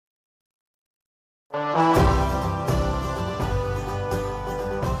Hello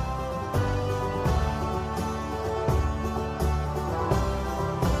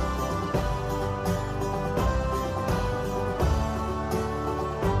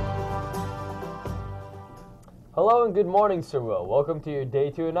and good morning, Sir Will. Welcome to your Day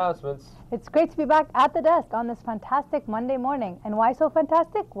 2 announcements. It's great to be back at the desk on this fantastic Monday morning. And why so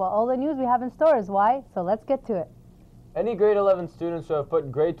fantastic? Well, all the news we have in store is why, so let's get to it. Any grade 11 students who have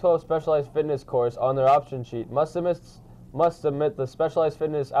put grade 12 specialized fitness course on their option sheet must submit the specialized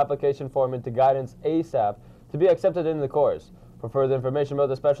fitness application form into guidance ASAP to be accepted in the course. For further information about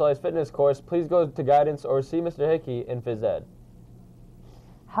the specialized fitness course, please go to guidance or see Mr. Hickey in phys ed.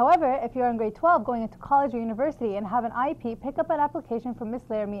 However, if you're in grade 12 going into college or university and have an IEP, pick up an application from Miss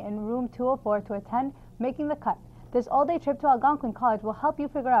Laramie in room 204 to attend Making the Cut. This all-day trip to Algonquin College will help you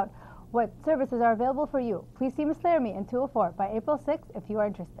figure out what services are available for you. Please see Miss Laramie in 204 by April 6th if you are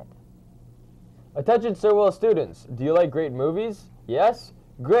interested. Attention Sir Will students, do you like great movies? Yes?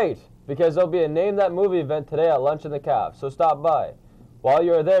 Great, because there'll be a Name That Movie event today at lunch in the caf, so stop by. While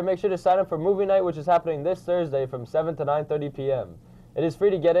you are there, make sure to sign up for movie night, which is happening this Thursday from 7 to 9:30 p.m. It is free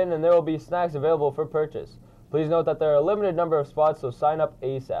to get in and there will be snacks available for purchase. Please note that there are a limited number of spots, so sign up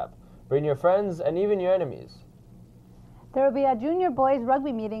ASAP. Bring your friends and even your enemies. There will be a junior boys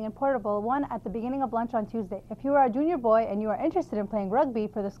rugby meeting in Portable 1 at the beginning of lunch on Tuesday. If you are a junior boy and you are interested in playing rugby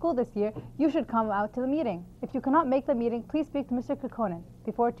for the school this year, you should come out to the meeting. If you cannot make the meeting, please speak to Mr. Kukkonen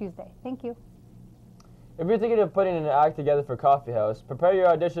before Tuesday. Thank you. If you're thinking of putting an act together for Coffee House, prepare your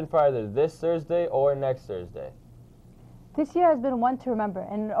audition for either this Thursday or next Thursday. This year has been one to remember,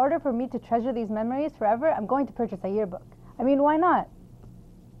 and in order for me to treasure these memories forever, I'm going to purchase a yearbook. I mean, why not?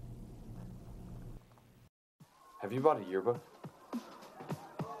 Have you bought a yearbook?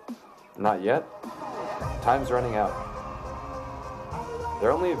 Not yet? Time's running out.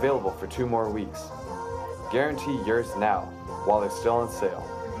 They're only available for 2 more weeks. Guarantee yours now, while they're still on sale.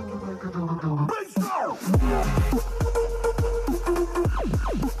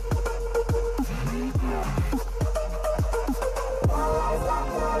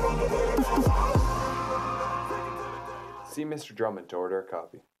 See Mr. Drummond to order a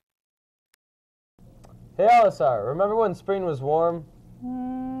copy. Hey Alisar, remember when spring was warm?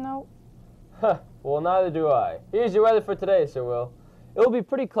 No. Huh, well neither do I. Here's your weather for today, Sir Will. It will be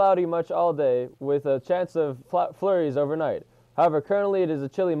pretty cloudy much all day with a chance of flurries overnight. However, currently it is a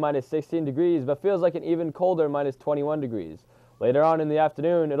chilly minus 16 degrees, but feels like an even colder minus 21 degrees. Later on in the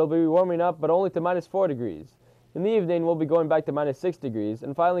afternoon, it'll be warming up, but only to minus 4 degrees. In the evening, we'll be going back to minus 6 degrees,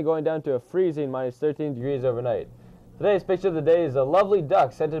 and finally going down to a freezing minus 13 degrees overnight. Today's picture of the day is a lovely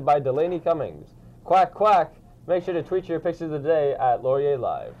duck scented by Delaney Cummings. Quack, quack. Make sure to tweet your pictures of the day at Laurier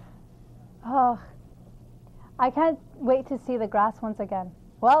Live. Oh, I can't wait to see the grass once again.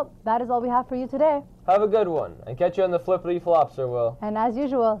 Well, that is all we have for you today. Have a good one, and catch you on the flippity flop, Sir Will. And as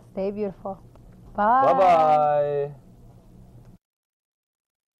usual, stay beautiful. Bye. Bye-bye.